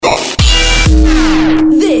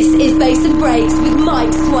Breaks with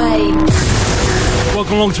Mike Swain.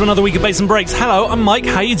 Welcome along to another week of Bass and Breaks. Hello, I'm Mike.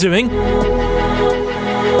 How you doing?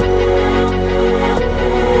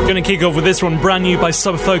 Gonna kick off with this one, brand new by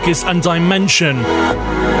Subfocus and Dimension.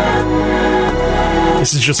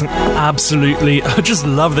 This is just an absolutely... I just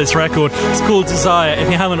love this record. It's called Desire. If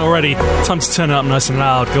you haven't already, time to turn it up nice and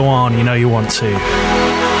loud. Go on, you know you want to.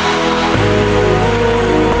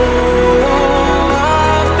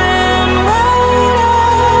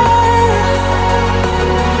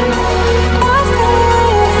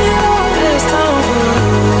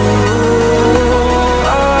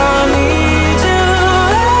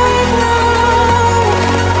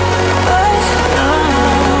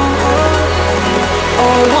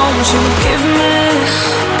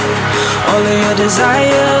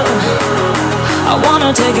 Desire, I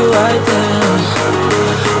wanna take you right there.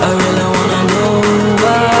 I really wanna know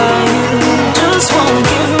why you just won't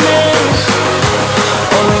give me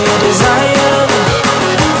all of your desire.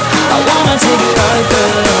 I wanna take you right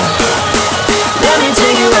there. Let me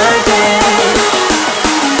take you right there.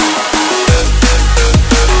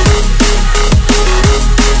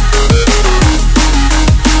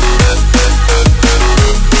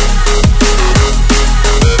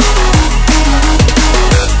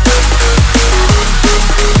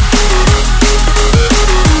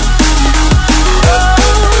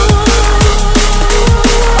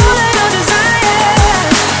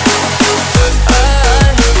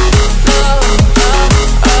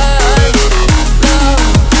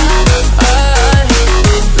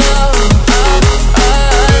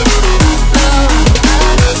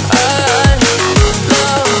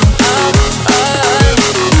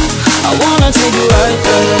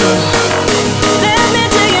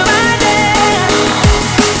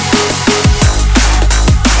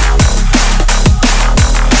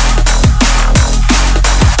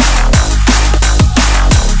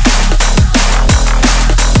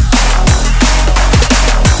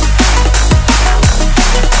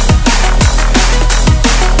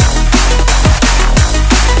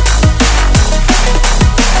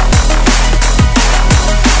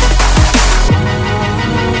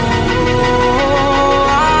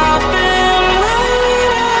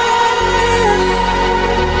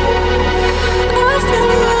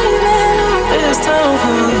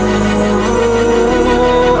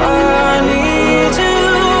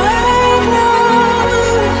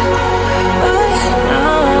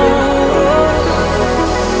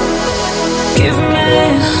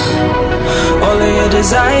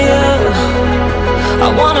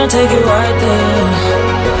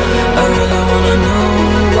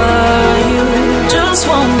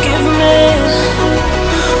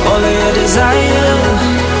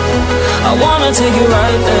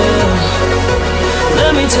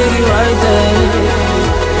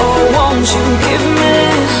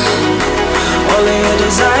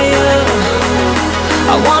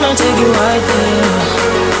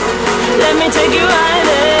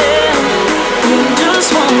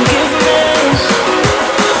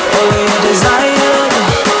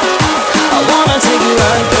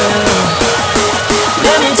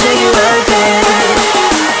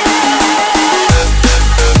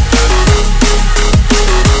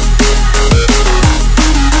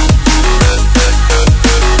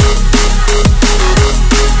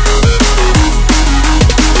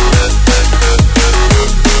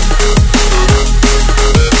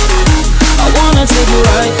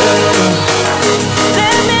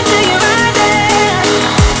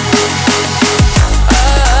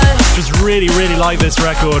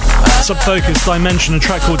 Subfocus, Dimension, a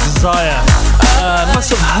track called Desire.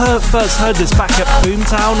 Must have first heard this back at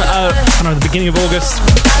Boomtown, at the beginning of August.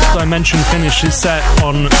 Dimension finished his set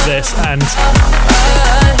on this, and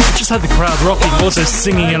it just had the crowd rocking, also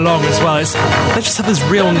singing along as well. They just have this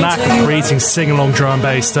real knack of creating sing-along drum and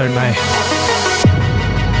bass, don't they?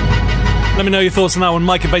 Let me know your thoughts on that one.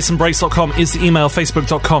 Mike at bassandbreaks.com is the email.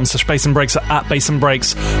 Facebook.com/bassandbreaks or at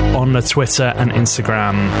bassandbreaks on Twitter and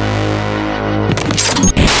Instagram.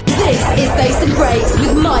 This is Bass and Breaks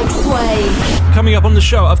with Mike Swain. Coming up on the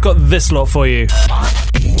show, I've got this lot for you.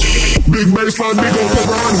 Big bassline, big old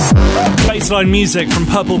pepperoni. Bassline music from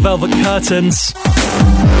Purple Velvet Curtains.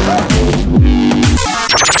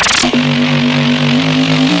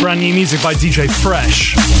 Brand new music by DJ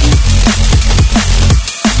Fresh.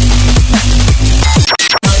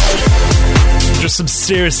 Just some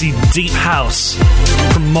seriously deep house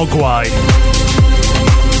from Mogwai.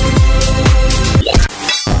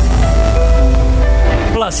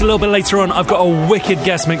 Plus, a little bit later on, I've got a wicked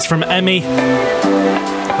guest mix from Emmy.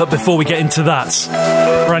 But before we get into that,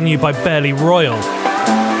 brand new by Barely Royal.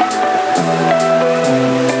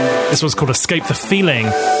 This one's called Escape the Feeling.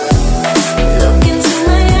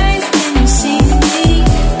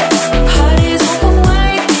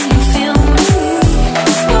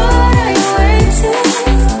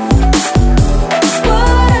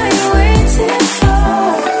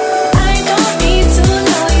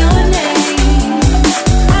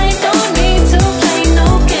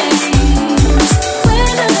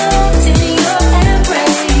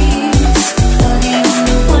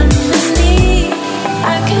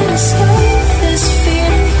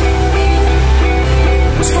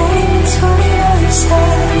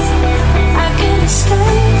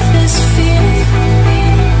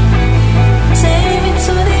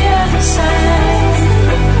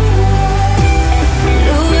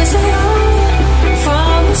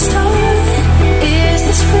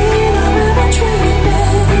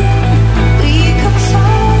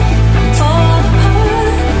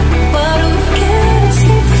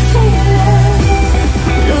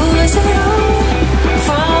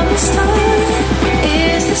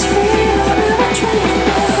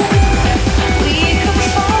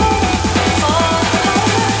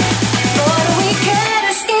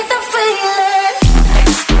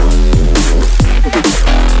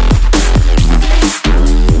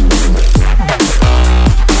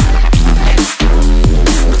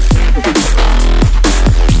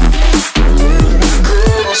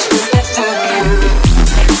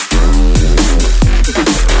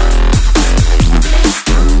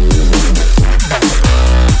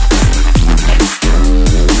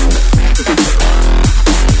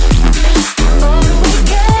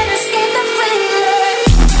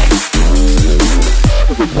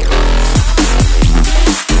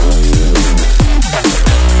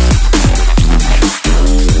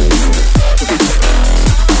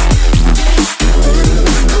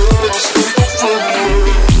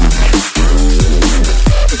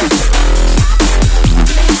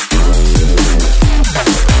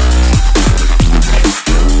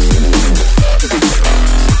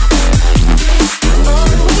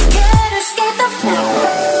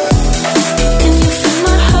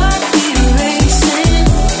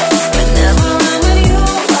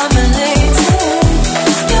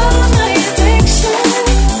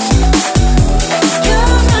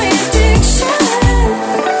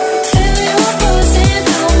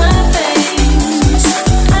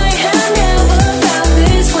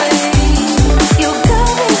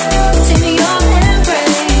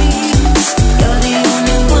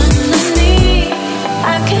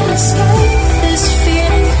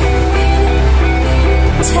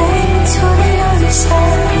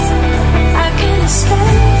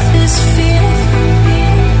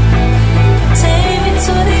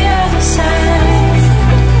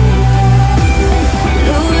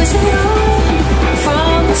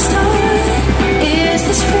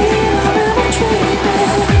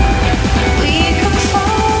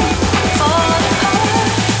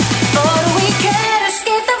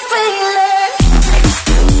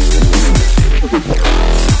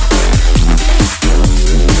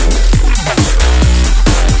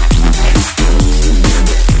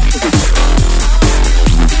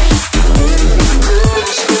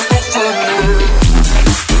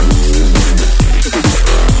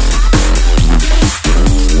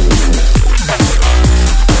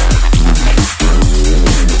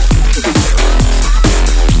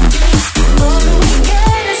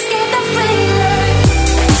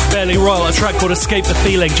 track called Escape the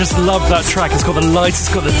Feeling. Just love that track. It's got the light,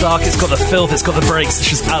 it's got the dark, it's got the filth, it's got the breaks. It's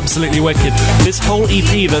just absolutely wicked. This whole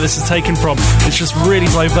EP that this is taken from is just really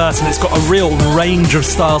diverse, and it's got a real range of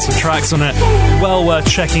styles and tracks on it. Well worth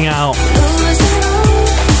checking out.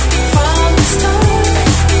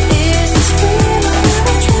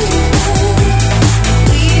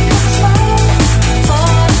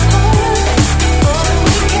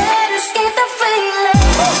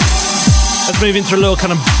 Let's move into a little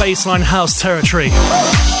kind of bassline house territory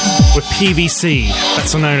with PVC,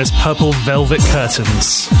 better known as Purple Velvet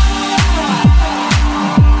Curtains.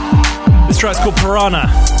 This track's called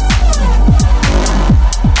Piranha.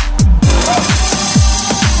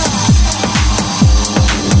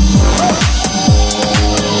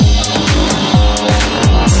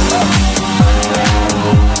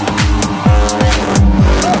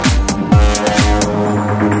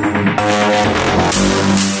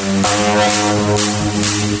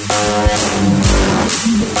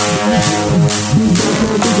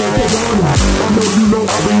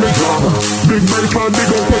 Big bassline,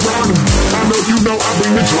 big ol' Piranha. I know you know I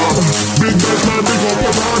bring the drama. Big bassline, big ol'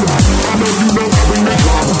 Piranha. I know you know I bring the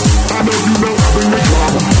drama. I know you know I bring the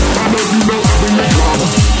drama. I know you know I bring the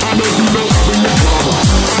drama. I know you know I bring the drama. I know you know,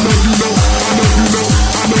 I know you know, I know you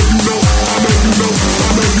know, I know you know, I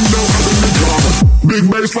know you know I bring the drama. Big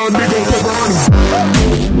baseline, big ol' piranha.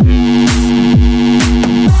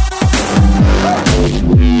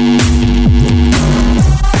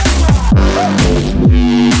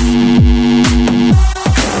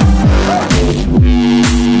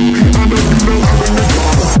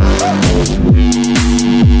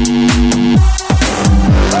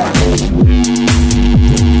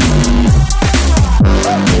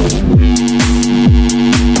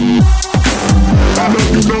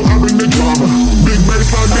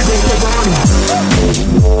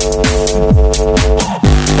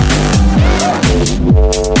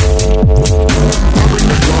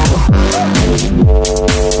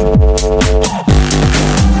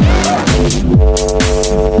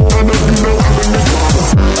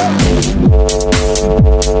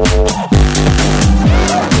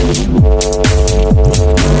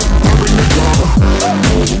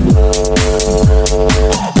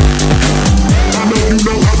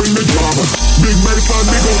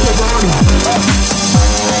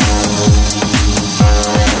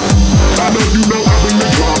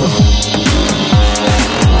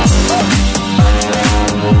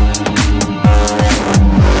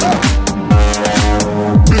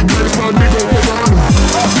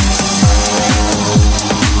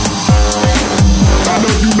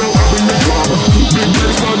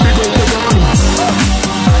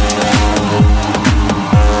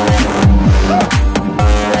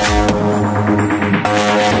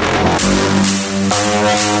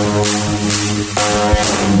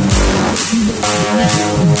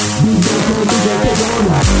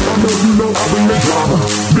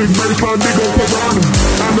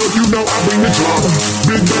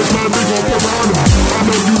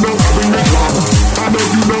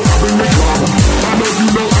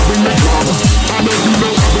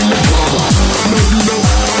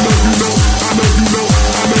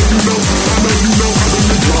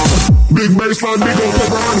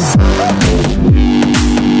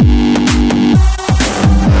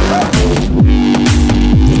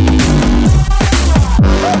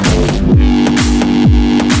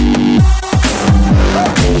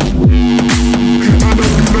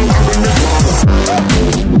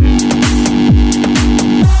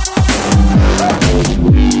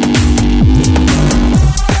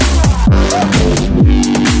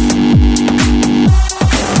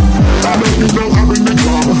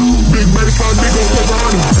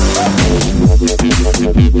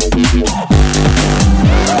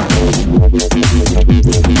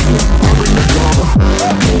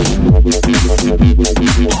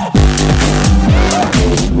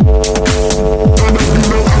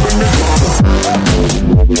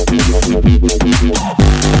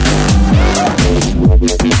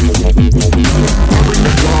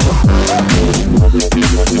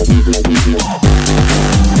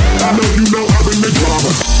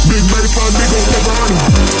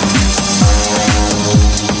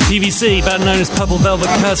 PVC, better known as Purple Velvet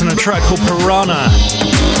Curtain, a track called Piranha.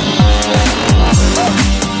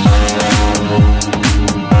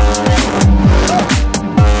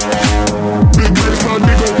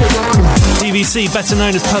 PVC, better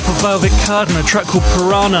known as Purple Velvet Curtain, a track called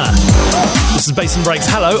Piranha. This is Bass and Breaks.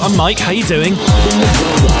 Hello, I'm Mike. How you doing?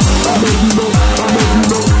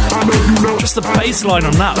 Just the bass line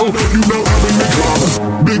on that. Oh.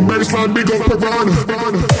 Big baseline, big ol'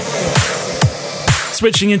 piranha.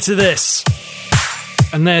 Switching into this.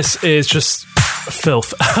 And this is just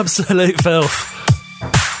filth. Absolute filth.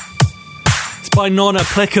 It's by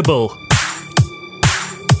Non-Applicable.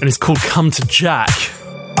 And it's called Come to Jack.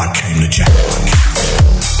 I came to Jack.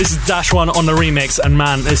 This is Dash One on the remix, and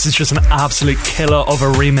man, this is just an absolute killer of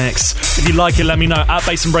a remix. If you like it, let me know at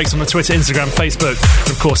Bass and Breaks on the Twitter, Instagram, Facebook. And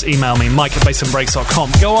of course, email me,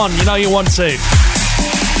 mike@bassandbreaks.com. Go on, you know you want to. I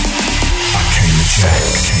came to Jack.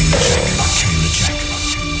 I came to Jack.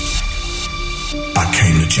 I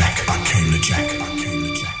came to Jack. I came to Jack. I came to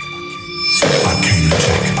Jack. I came to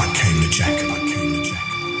Jack. I came to Jack.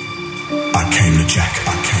 I came to Jack.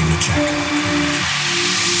 I came to Jack.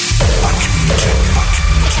 I came to Jack.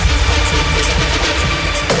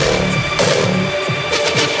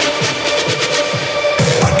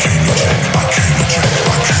 I came to Jack. I came to Jack. I came to Jack.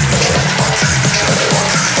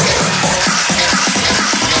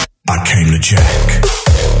 I came to Jack.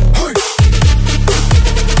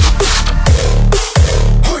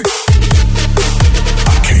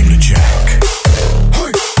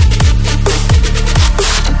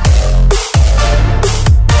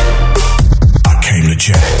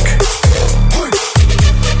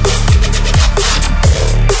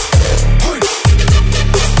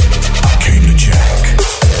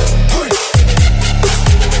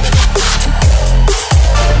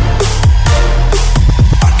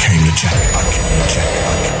 Jack.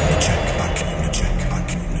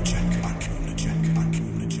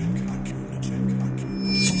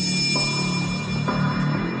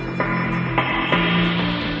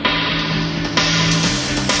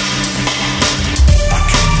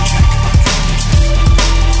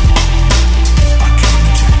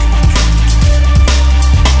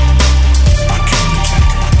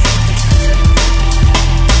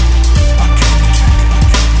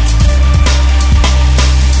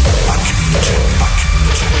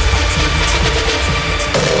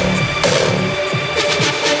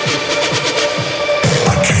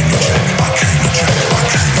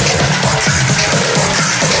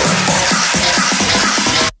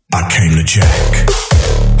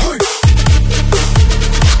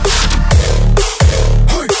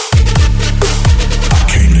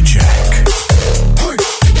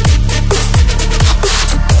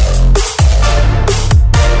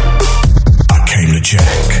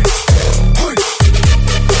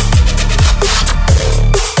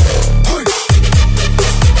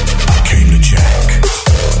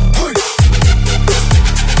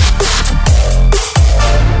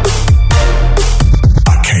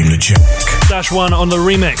 jack. Dash One on the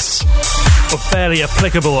remix of Barely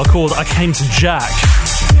Applicable called I Came to Jack.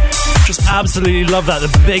 Just absolutely love that.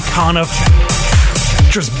 The big kind of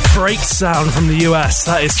just break sound from the US.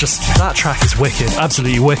 That track is wicked.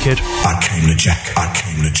 Absolutely wicked. I came to Jack. I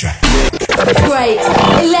came to Jack. Breaks,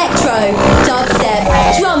 electro,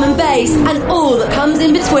 dubstep, drum and bass, and all that comes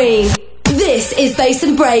in between. This is Bass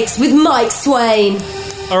and Breaks with Mike Swain.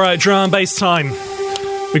 All right, drum and bass time.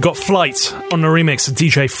 We got Flight on the remix of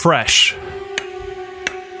DJ Fresh.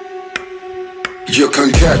 You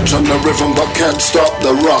can catch on the rhythm but can't stop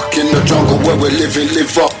the rock. In the jungle where we're living,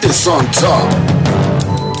 live up, it's on top.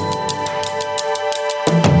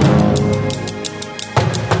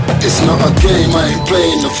 It's not a game, I ain't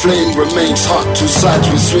playing, the flame remains hot. Two sides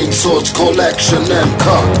we swing swords, collection and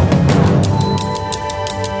cut.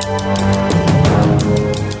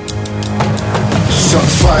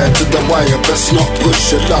 Shots fired to the wire, best not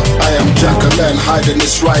push it up. I am Jacqueline, hiding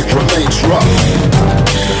this ride remains rough.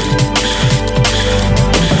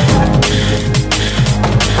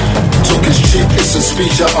 Cheap, it's a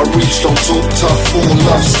speech that I reach, don't talk tough. All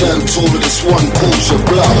love, stand tall with this one, calls your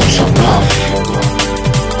bluff.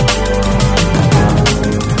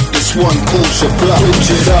 This one calls your bluff.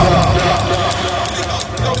 Switch it up.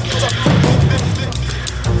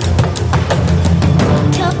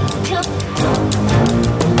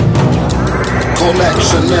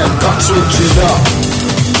 Collection and cut, switch it up.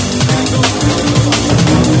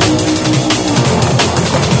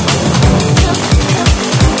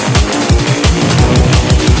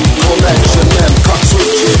 Collection and cut,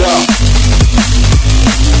 switch it up.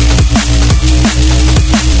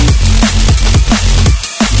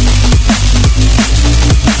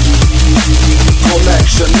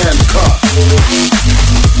 Collection and cut.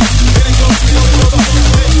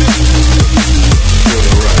 Feel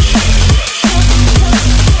the rush.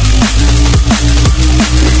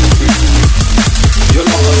 You're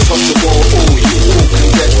not untouchable, all you all can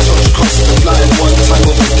get touched. Cross the line one time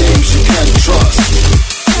over games you can't trust.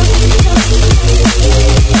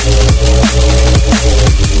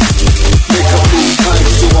 Make a move, time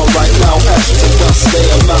to on right now, ash to dust. Stay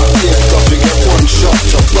a mouth, lift up and get one shot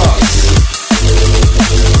to bust.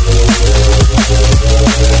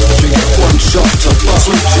 You get one shot to bust,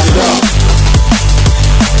 switch it up.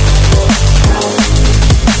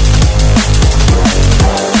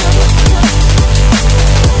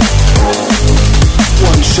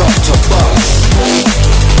 One shot to bust.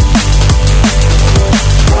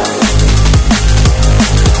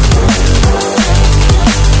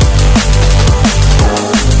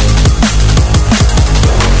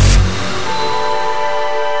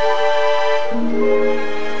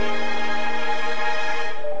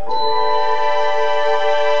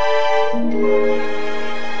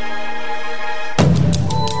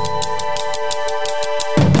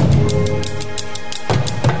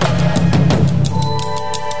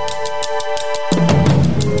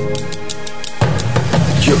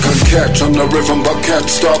 Catch on the rhythm but can't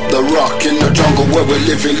stop the rock. In the jungle where we're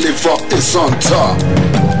living, live up, it's on top.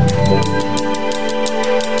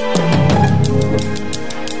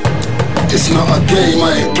 It's not a game,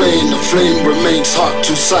 I ain't playing, the flame remains hot.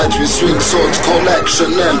 Two sides we swing swords,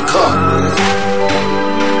 collection and cut.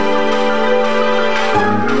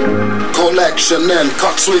 Collection and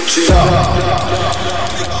cut, switch it up.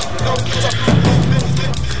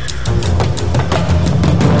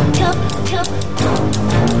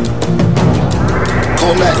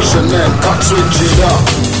 Collection and cut, switch it up.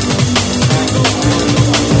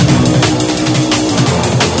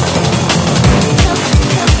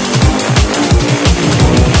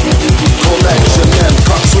 Collection and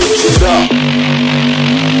cut, switch it up.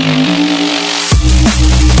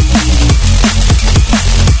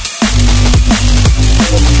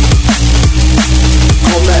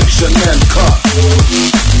 Collection and cut.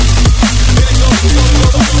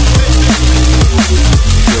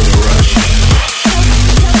 Feel the rush.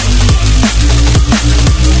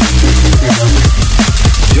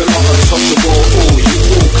 You're not untouchable, all you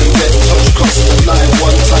all can get touched. Cross the line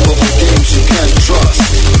one time over games you can't trust.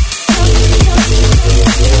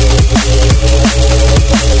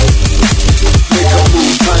 Make a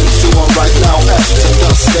move, time to on right now, ash to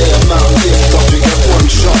dust. Stay a mount, lift up, you get one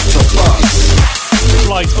shot to bust.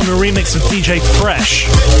 Flight on a remix of DJ Fresh.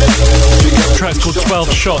 The track's called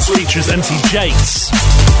 12 Shots, features MC Jakes.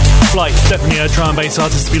 Flight, definitely a drum and bass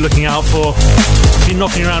artist to be looking out for. Been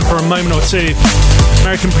knocking around for a moment or two.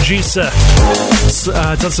 American producer,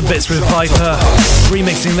 done some bits with Viper,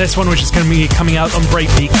 remixing this one, which is going to be coming out on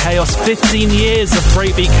Breakbeat Chaos. 15 years of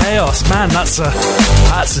Breakbeat Chaos, man, that's a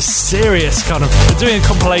serious kind of. They're doing a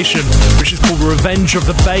compilation which is called Revenge of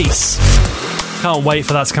the Bass. Can't wait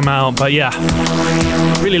for that to come out, but yeah,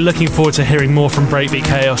 really looking forward to hearing more from Breakbeat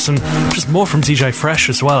Chaos and just more from DJ Fresh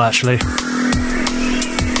as well, actually.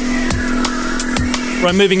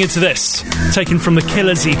 Right, moving into this, taken from the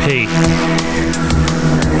Killers EP.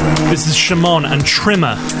 This is Shimon and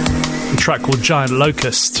Trimmer, a track called Giant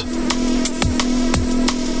Locust. No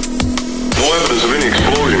evidence of any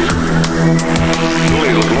explosion.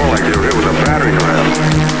 Buildings look more like they were hit with a battering ram.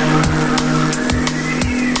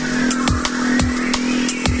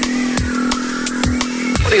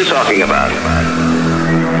 What are you talking about?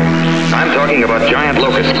 I'm talking about giant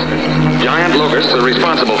locusts. Giant locusts are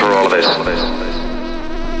responsible for all of this.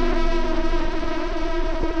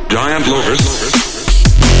 Giant locusts.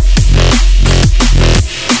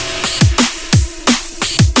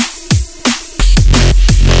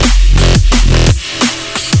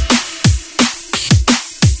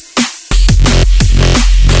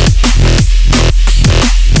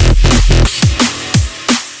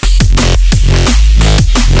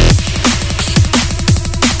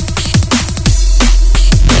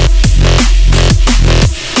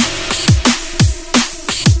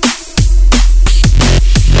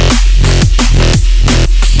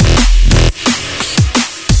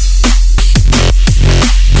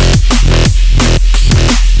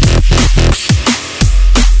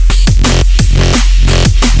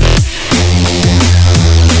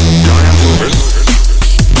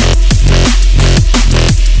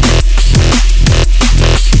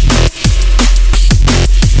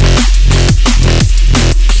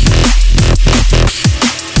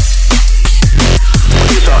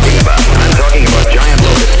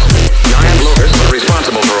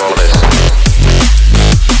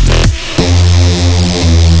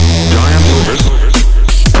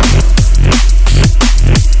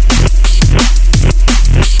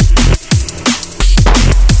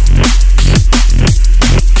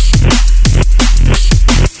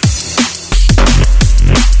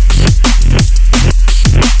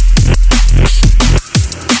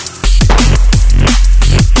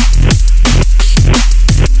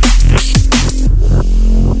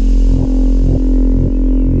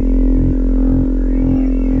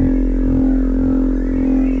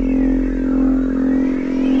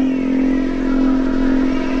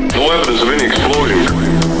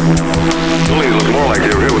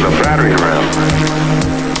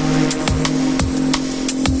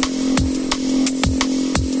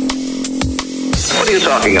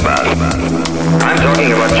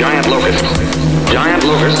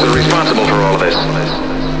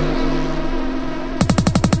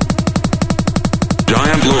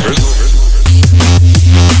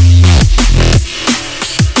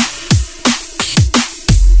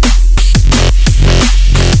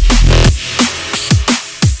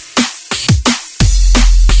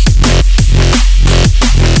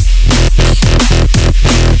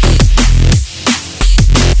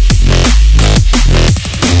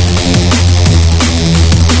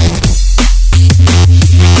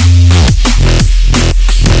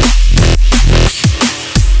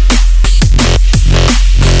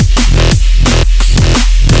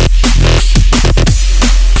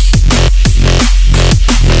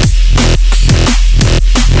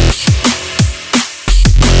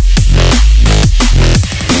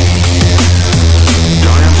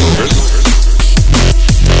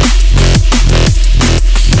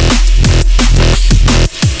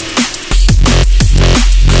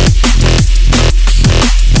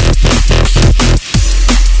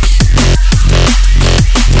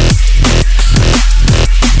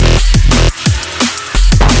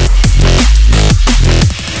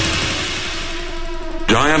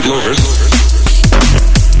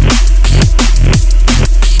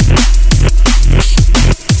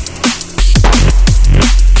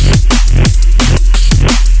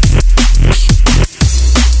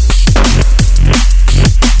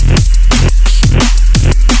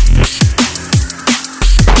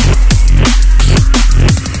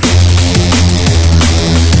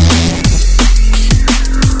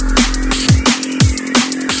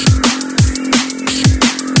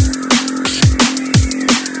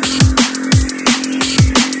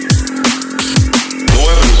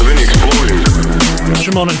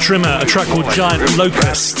 And Trimmer, a track called Giant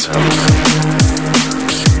Locust.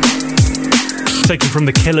 taken from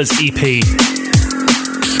the Killers EP.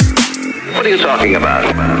 What are you talking about?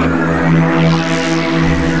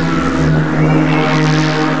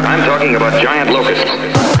 I'm talking about giant locusts.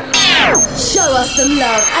 Show us some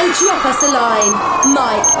love and drop us a line.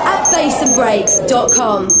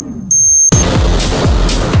 Mike@bassandbreaks.com.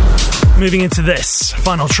 Moving into this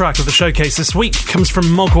final track of the showcase this week comes from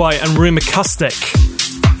Mogwai and Room Acoustic.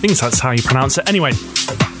 I think that's how you pronounce it. Anyway,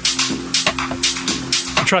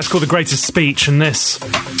 the track's called The Greatest Speech, and this,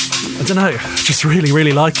 I don't know, I just really,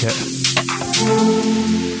 really like it.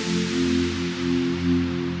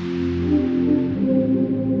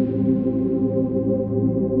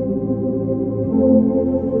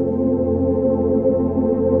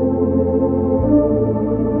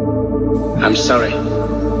 I'm sorry,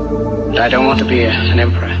 but I don't want to be an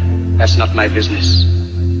emperor. That's not my business.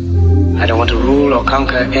 I don't want to rule or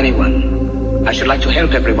conquer anyone. I should like to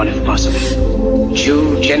help everyone if possible.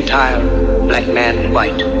 Jew, Gentile, black man,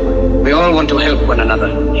 white. We all want to help one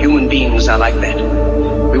another. Human beings are like that.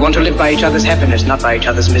 We want to live by each other's happiness, not by each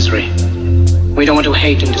other's misery. We don't want to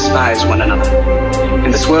hate and despise one another.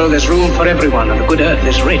 In this world there's room for everyone, and the good earth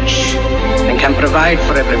is rich and can provide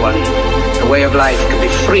for everyone. The way of life can be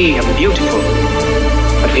free and beautiful,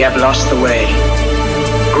 but we have lost the way.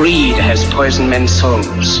 Greed has poisoned men's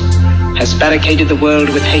souls, has barricaded the world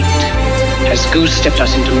with hate, has goose-stepped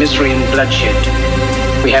us into misery and bloodshed.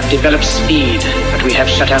 We have developed speed, but we have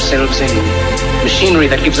shut ourselves in. Machinery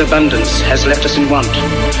that gives abundance has left us in want.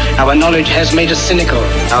 Our knowledge has made us cynical,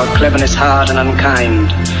 our cleverness hard and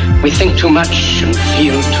unkind. We think too much and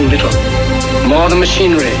feel too little. More than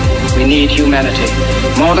machinery, we need humanity.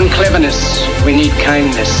 More than cleverness, we need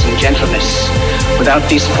kindness and gentleness. Without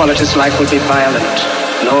these qualities, life will be violent,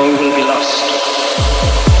 and all will be lost.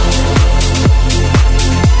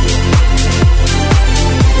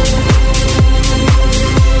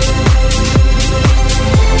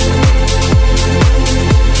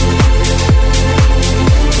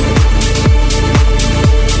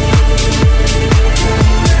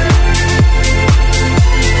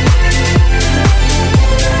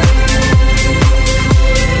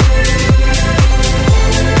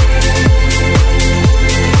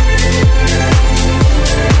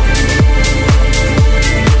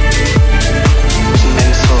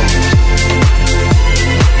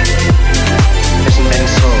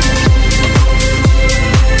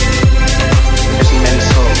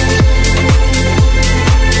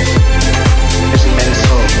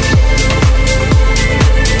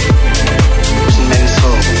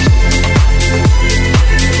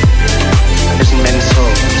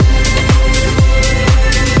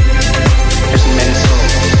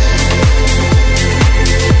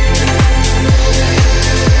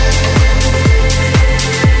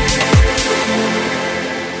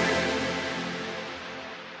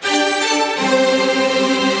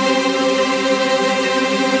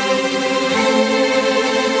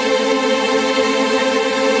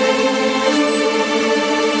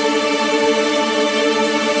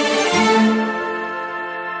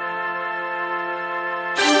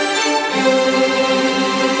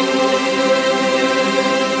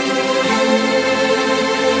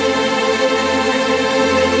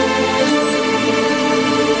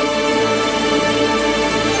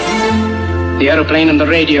 The aeroplane and the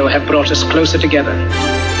radio have brought us closer together.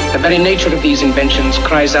 The very nature of these inventions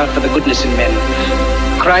cries out for the goodness in men,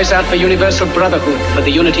 cries out for universal brotherhood, for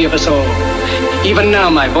the unity of us all. Even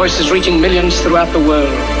now, my voice is reaching millions throughout the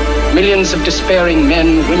world, millions of despairing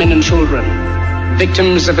men, women, and children,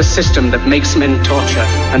 victims of a system that makes men torture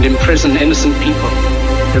and imprison innocent people.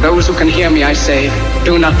 To those who can hear me, I say,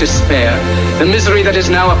 do not despair. The misery that is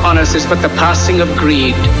now upon us is but the passing of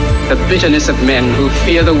greed, the bitterness of men who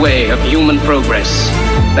fear the way of human progress.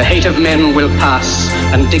 The hate of men will pass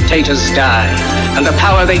and dictators die, and the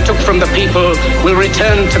power they took from the people will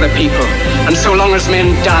return to the people. And so long as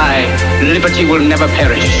men die, liberty will never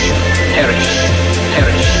perish. Perish,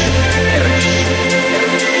 perish, perish.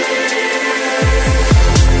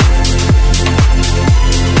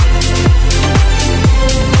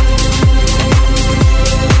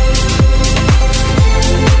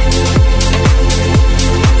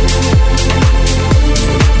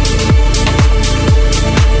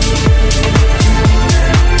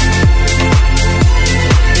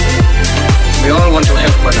 To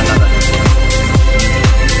help one another.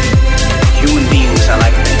 Human beings are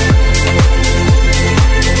like that.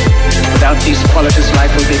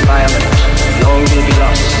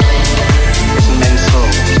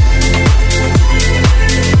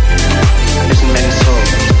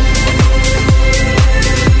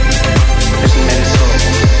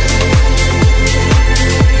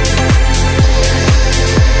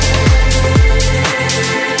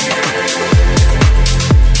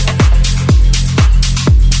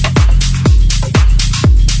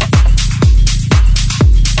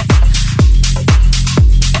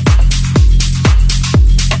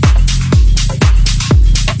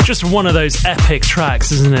 Just one of those epic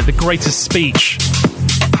tracks, isn't it? The Greatest Speech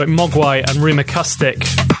by Mogwai and Rima Kustik.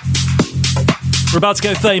 We're about to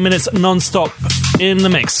go 30 minutes non-stop in the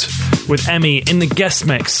mix with Emmy in the guest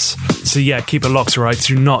mix. So yeah, keep it locked, right?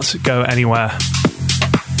 Do not go anywhere.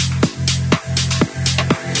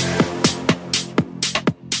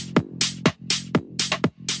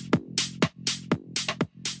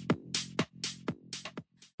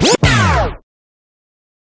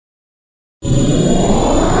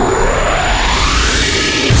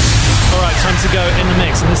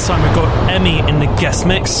 This time we've got Emmy in the guest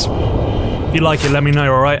mix. If you like it, let me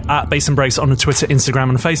know, alright? At Bass and Breaks on the Twitter, Instagram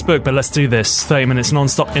and Facebook. But let's do this. 30 minutes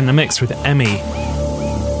non-stop in the mix with Emmy.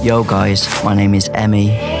 Yo guys, my name is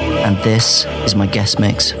Emmy, and this is my guest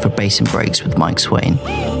mix for Bass and Breaks with Mike Swain.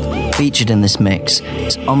 Featured in this mix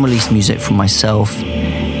is unreleased music from myself,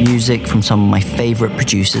 music from some of my favourite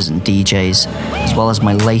producers and DJs, as well as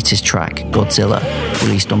my latest track, Godzilla,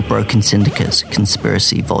 released on Broken Syndicate's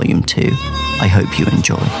Conspiracy Volume 2. I hope you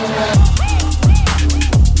enjoy.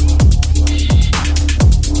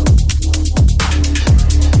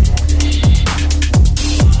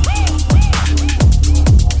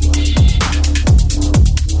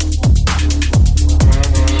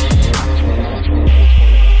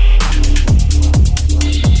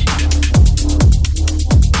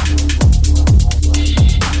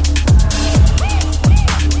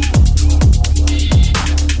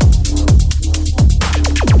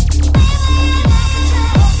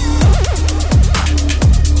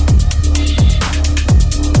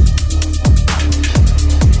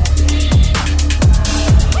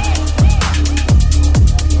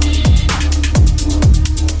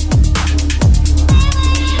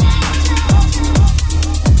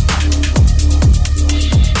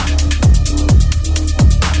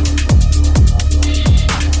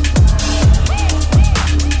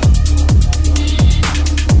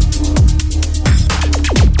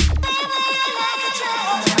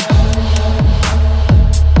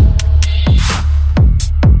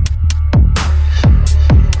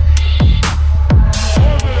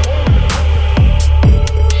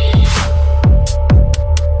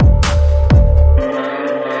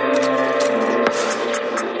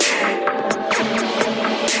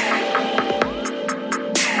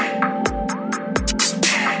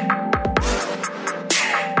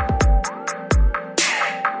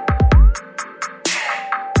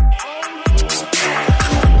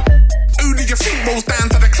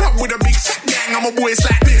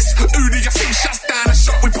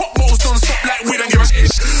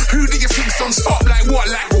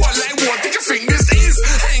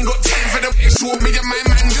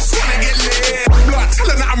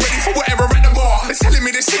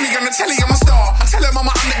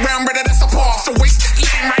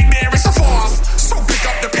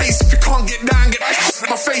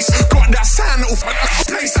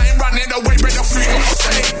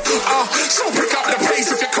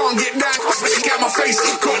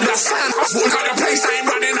 Place ain't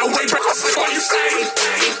running away,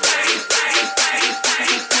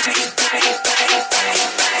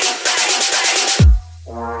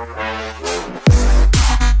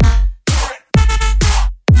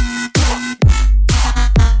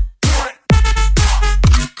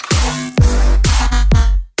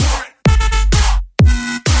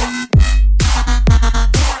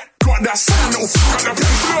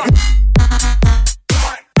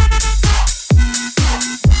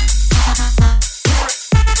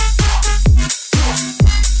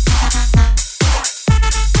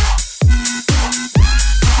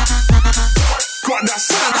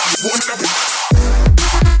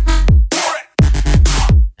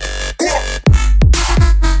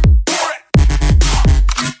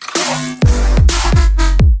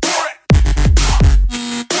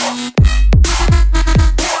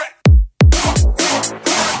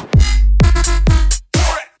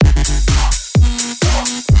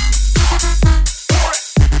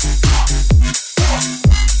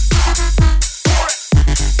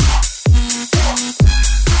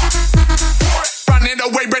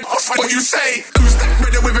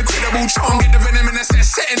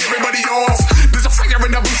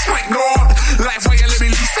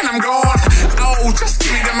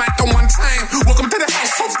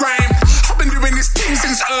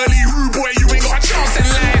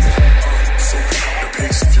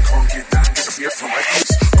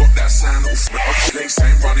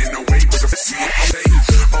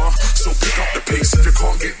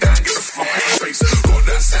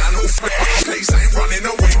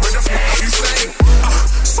 but the fuck you say?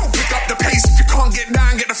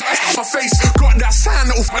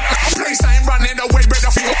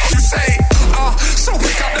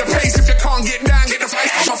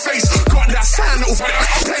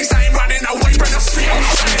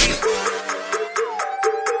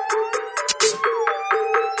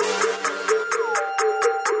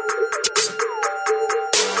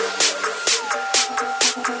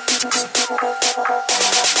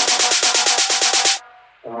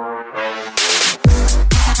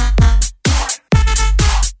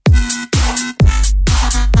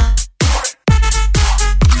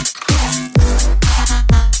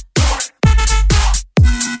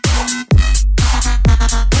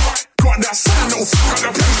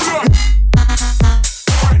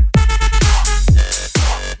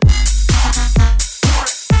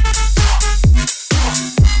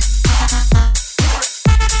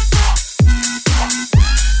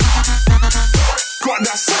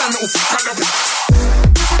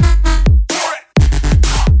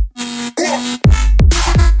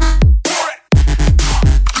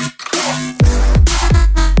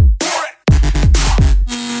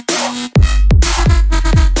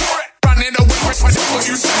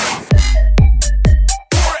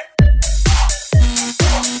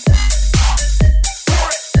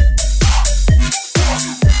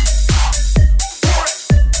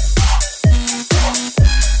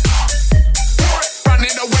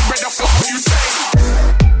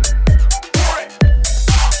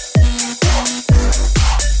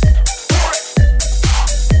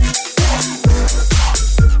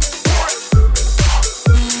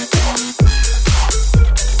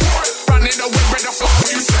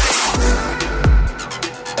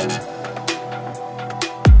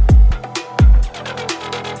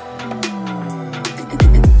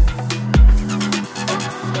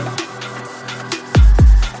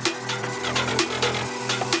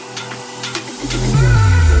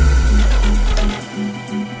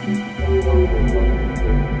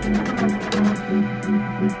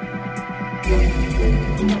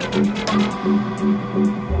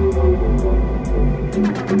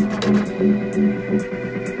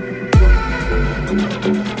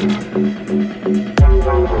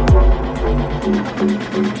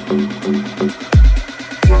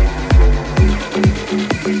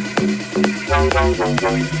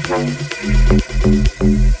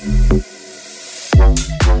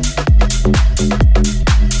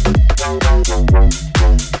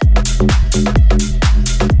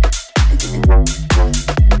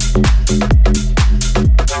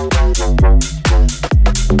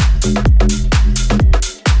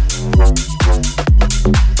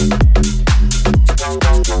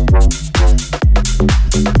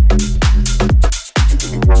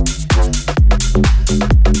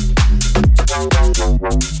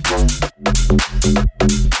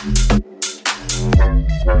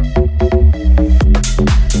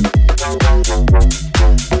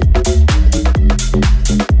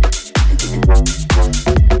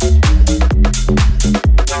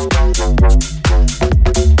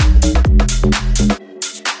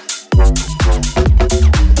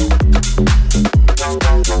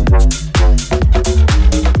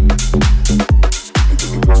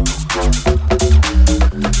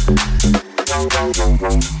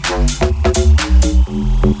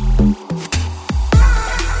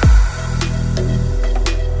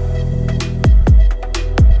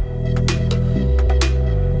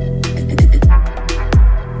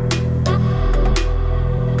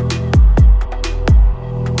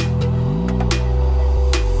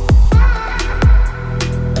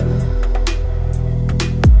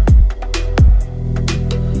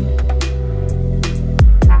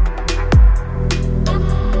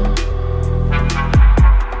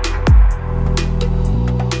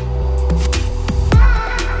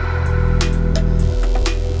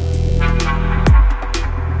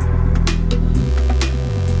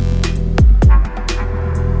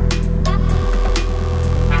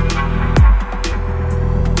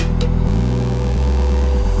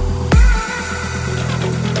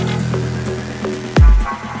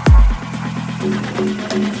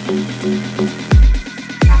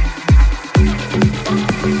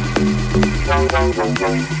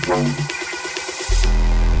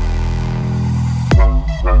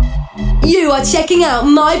 You are checking out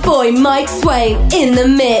my boy Mike Swain in the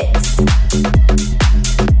mix.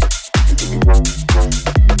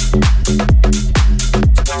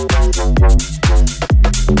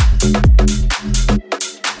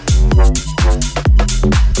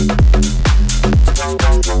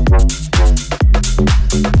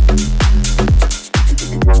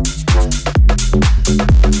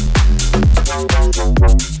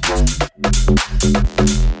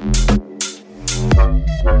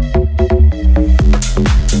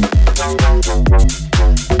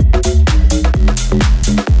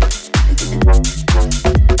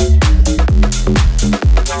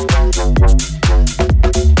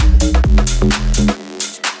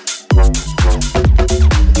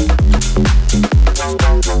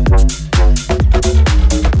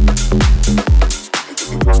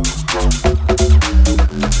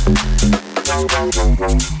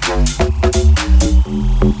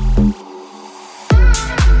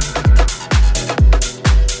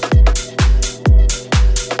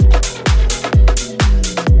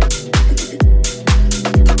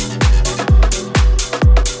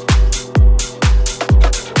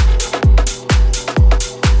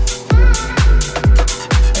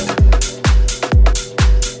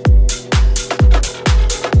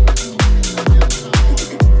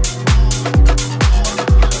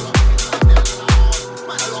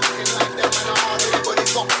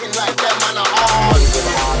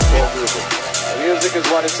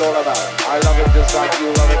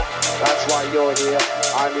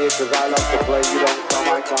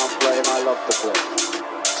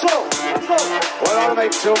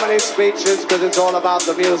 Because it's all about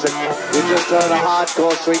the music. You just heard a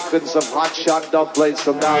hardcore sequence of hot shot dubplates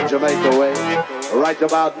from down Jamaica way. Right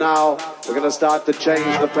about now, we're going to start to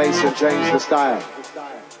change the pace and change the style.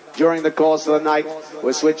 During the course of the night,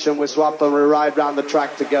 we switch and we swap and we ride round the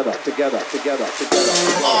track together. On, get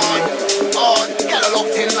a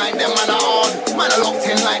locked in like them, man are on. Man are locked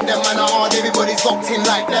in like them, man are on. Everybody's locked in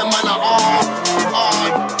like them, man are on.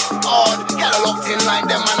 Get a locked in like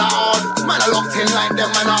them, man are on. Man are locked in like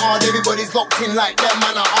them, man are on. Everybody's locked in like them,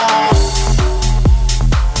 man are on.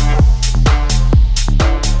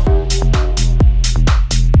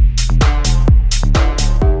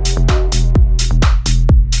 Like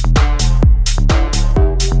them, man, are hard.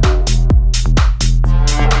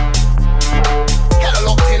 Get a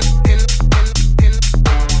locked in.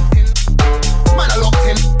 Man, are locked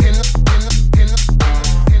in.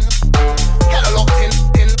 Get a locked in.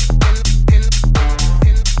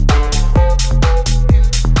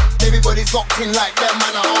 Everybody's locked in like them,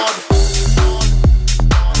 man, are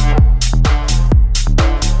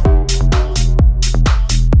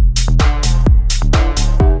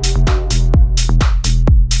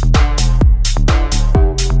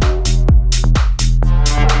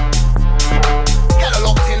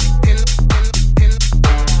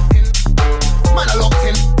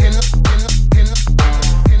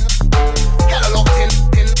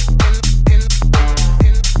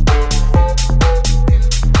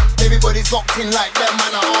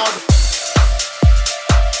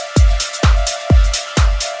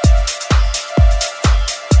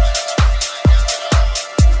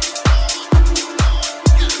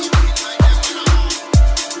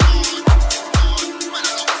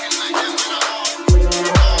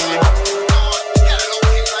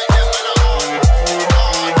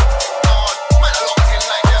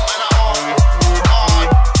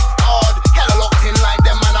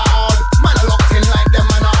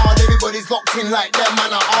Locked in like them,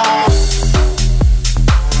 man, are all.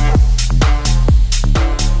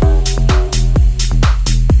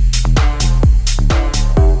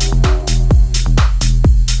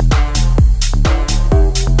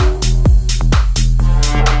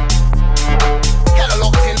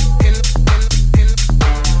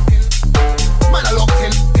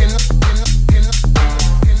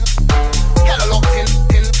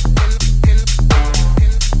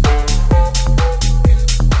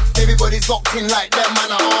 Locked in like them,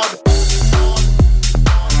 man, are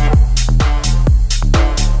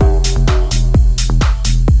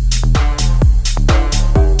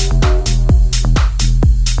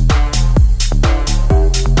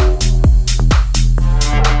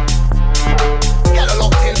Get a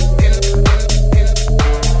locked in.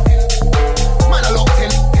 Man, are locked in.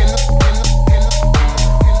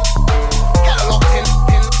 Get a locked in.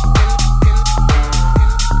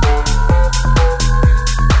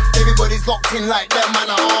 Everybody's locked in like them, man,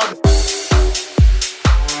 are hard.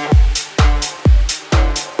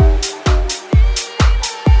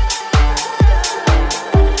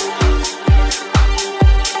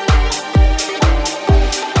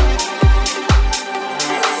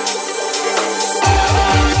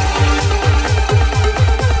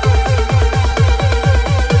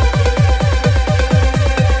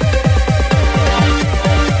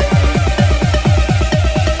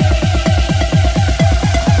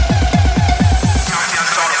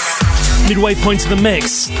 Midway point of the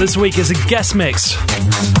mix. This week is a guest mix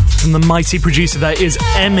from the mighty producer that is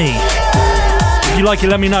Emmy. If you like it,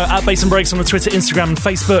 let me know at Bass and Breaks on the Twitter, Instagram and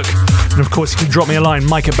Facebook. And of course you can drop me a line,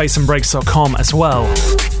 mike@bassandbreaks.com as well.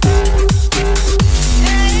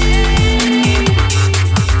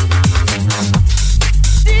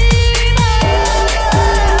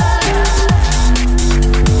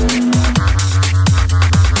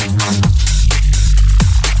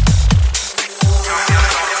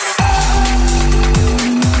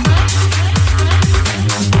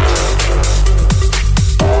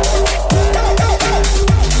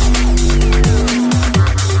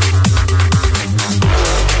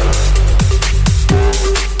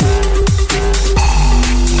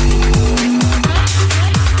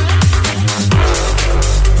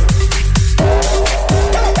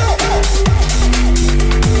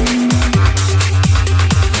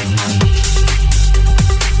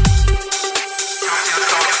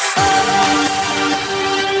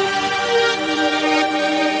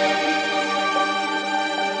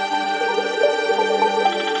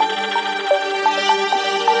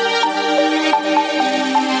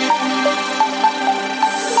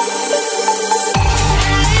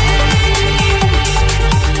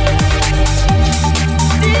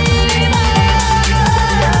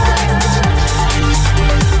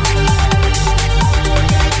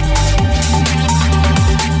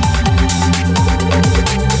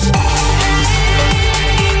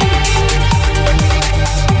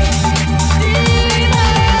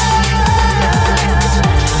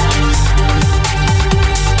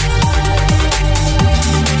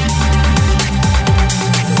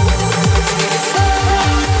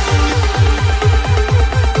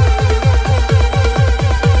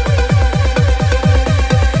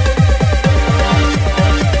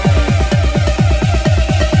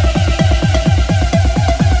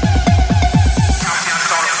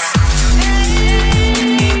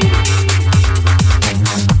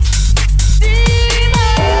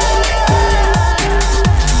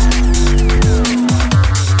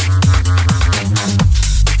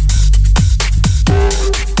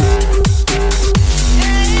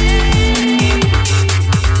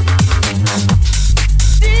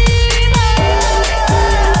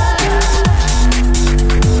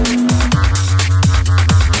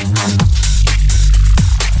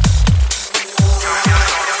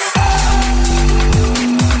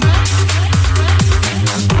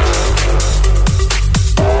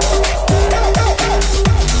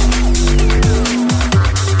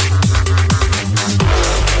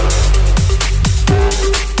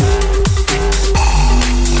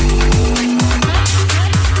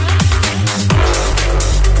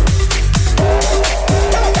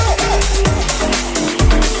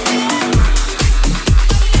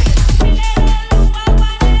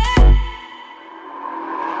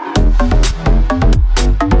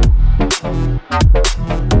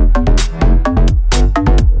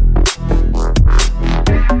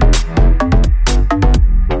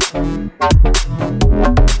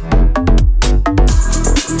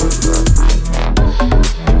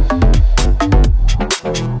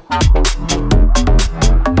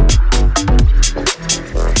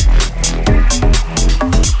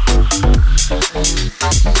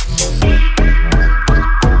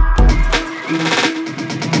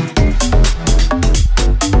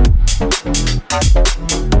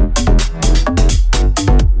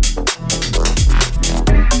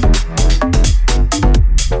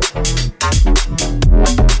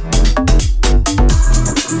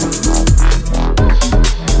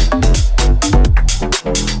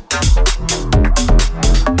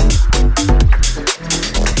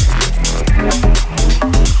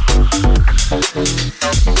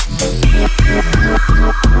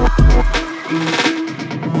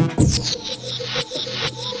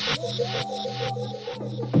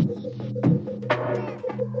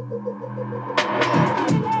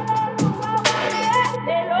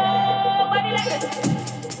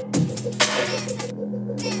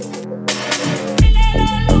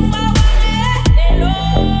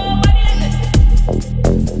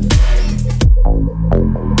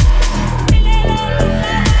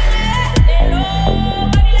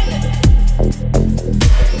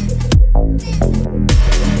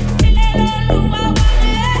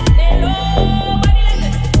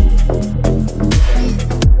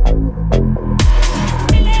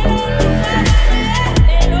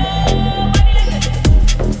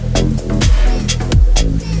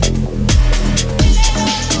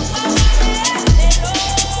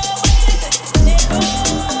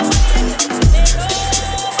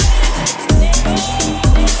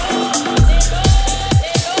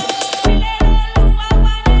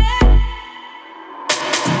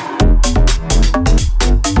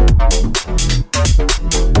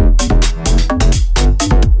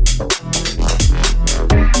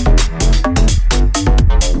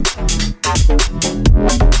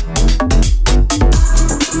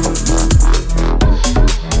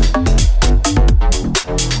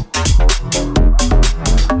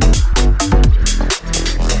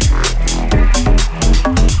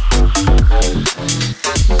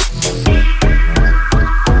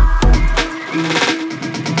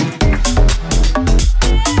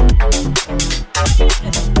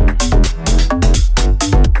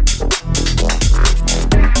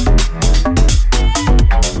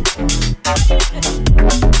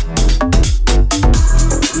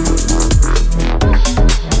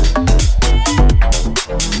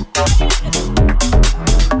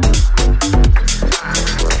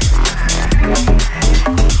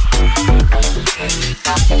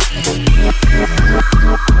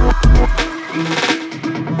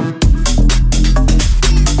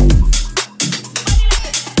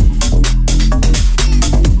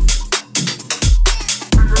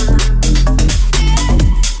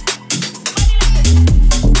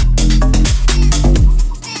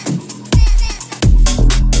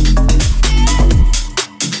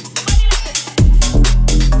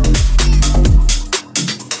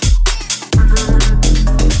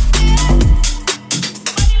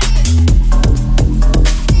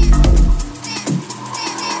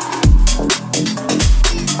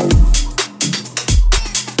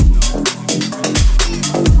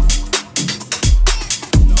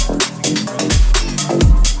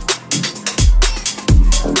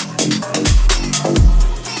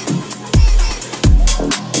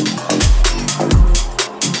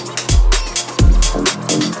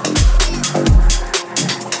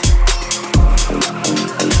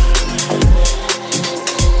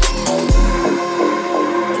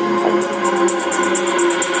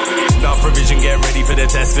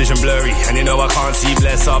 vision blurry, and you know I can't see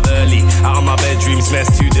bless up early. Out of my bedroom's mess,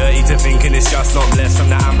 too dirty to think, and it's just not blessed. From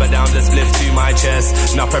the amber down the spliff to my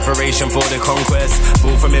chest, enough preparation for the conquest.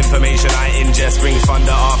 Full from information I ingest, bring thunder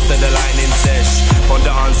after the lightning sesh. Ponder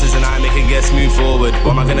answers and I make a guess, move forward.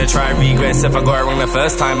 What am I gonna try regress? If I got it wrong the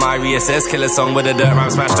first time, I reassess. Kill a song with a dirt rhyme,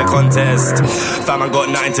 smash the contest. Fam, I got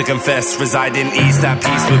nothing to confess. Reside in east, at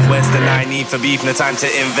peace with west, and I need for beef, no time to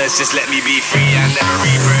invest. Just let me be free and never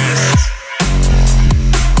repressed.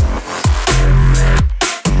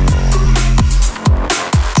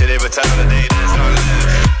 Today we're telling the day there's no left.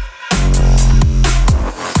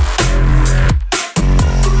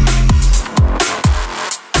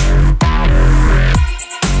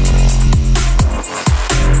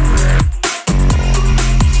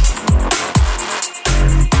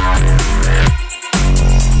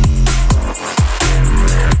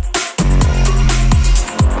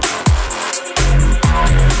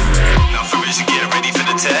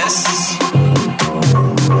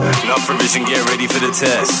 Get ready for the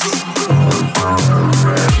test.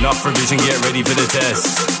 Enough revision, get ready for the test.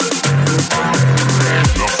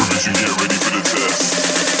 Enough revision, get ready for the test.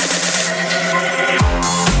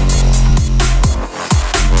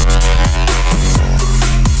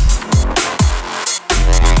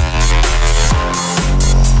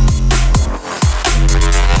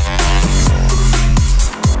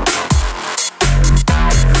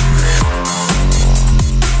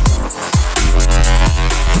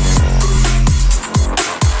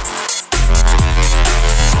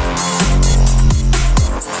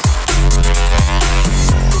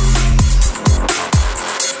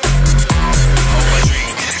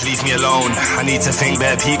 I need to think,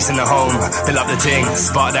 bare peeps in the home. Fill up the ting,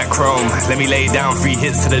 spark that chrome. Let me lay down 3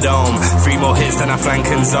 hits to the dome. 3 more hits than I flank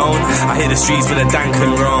and zone. I hit the streets with a dank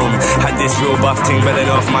and roam. Had this real buff ting belling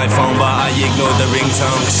off my phone, but I ignored the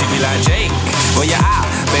ringtone. She be like, Jake, where you at?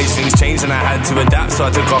 Bass things changed and I had to adapt, so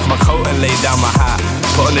I took off my coat and laid down my hat.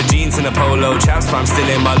 Put on the jeans and the polo chaps, but I'm still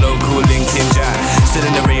in my local Linkin Jack. Still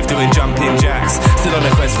in the rave doing jumping jacks. Still on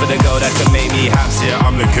the quest for the girl that can make me haps. Yeah,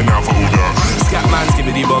 I'm looking out for all that. Scat man,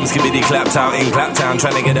 skibbity bombs, skibbity clapped out in Claptown.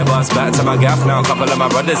 Trying to get a bus back to my gaff now. A couple of my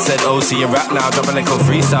brothers said, oh, see you rap now. Drop a little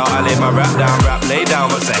freestyle, I lay my rap down. Rap lay down,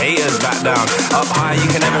 watch the haters back down. Up high, you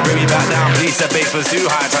can never bring me back down. Please, the bass was too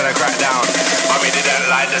high, trying to crack down. Mommy didn't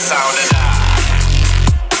like the sound of that.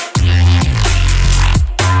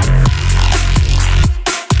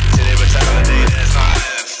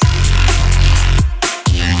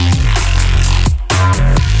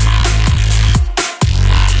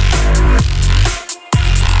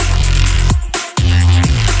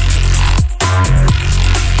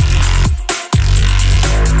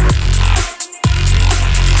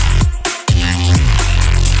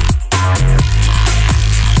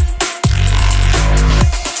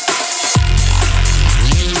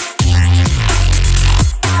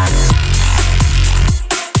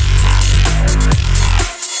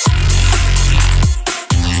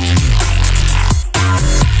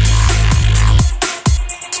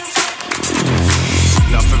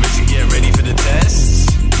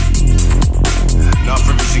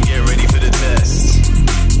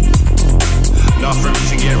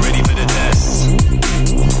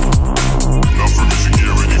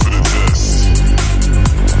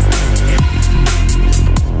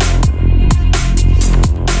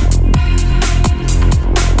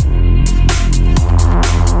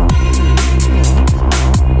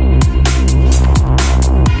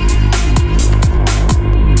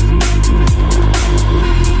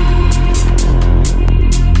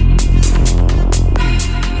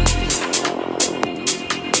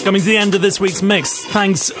 Coming to the end of this week's mix.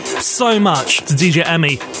 Thanks so much to DJ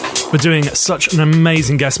Emmy for doing such an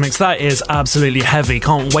amazing guest mix. That is absolutely heavy.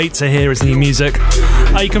 Can't wait to hear his new music.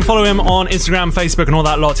 You can follow him on Instagram, Facebook and all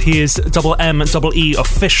that lot. He is MME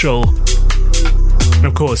Official. And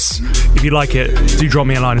of course, if you like it, do drop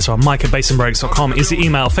me a line as well. Mike@bassandbreaks.com is the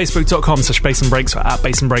email. Facebook.com/bassandbreaks or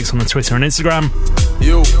 @bassandbreaks on the Twitter and Instagram.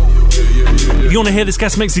 If you want to hear this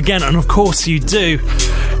guest mix again, and of course you do,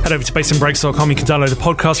 head over to bassandbreaks.com. You can download the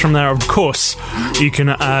podcast from there. Of course, you can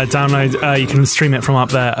you can stream it from up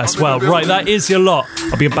there as well. Right, that is your lot.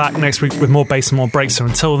 I'll be back next week with more bass and more breaks. So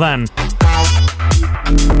until then.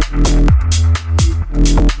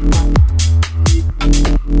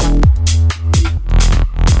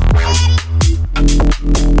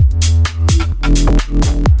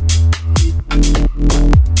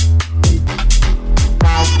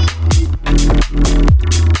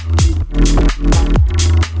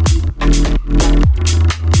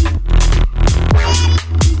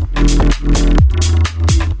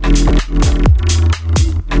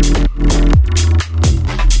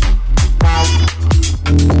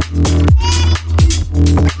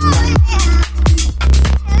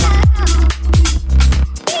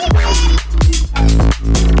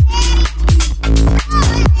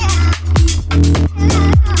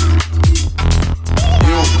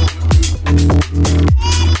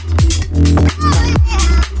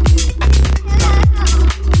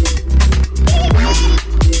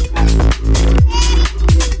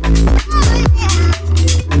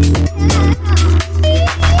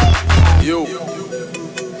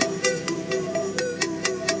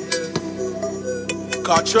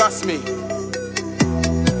 trust me.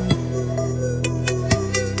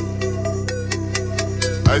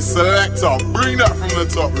 Hey, selector, bring that from the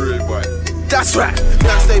top, really, boy. That's right,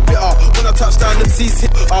 man, stay bitter. When I touch down, them C's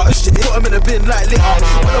hit. Shit, put them in a bin like litter.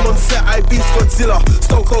 When I'm on set, I beat Godzilla.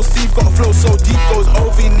 Stone Cold Steve got a flow so deep, goes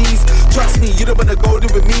over your knees. Trust me, you don't wanna go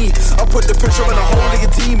there with me. I put the pressure on the whole of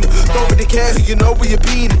your team. Don't really care who you know where you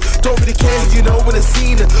been. Don't really care who you know when it's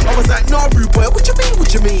seen. I was like, nah, rude boy, what you mean,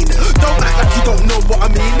 what you mean? Don't act like you don't know what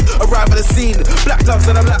I mean. Arrive at the scene, black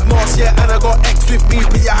gloves and a black mask, yeah. And I got X with me,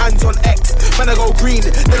 put your hands on X. Man, I go green,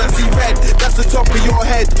 then I see red. That's the top of your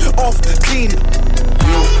head, off, clean.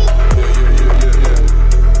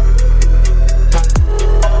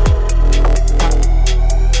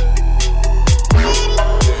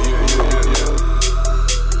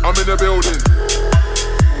 I'm in the building.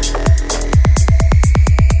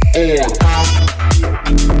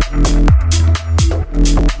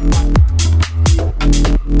 On.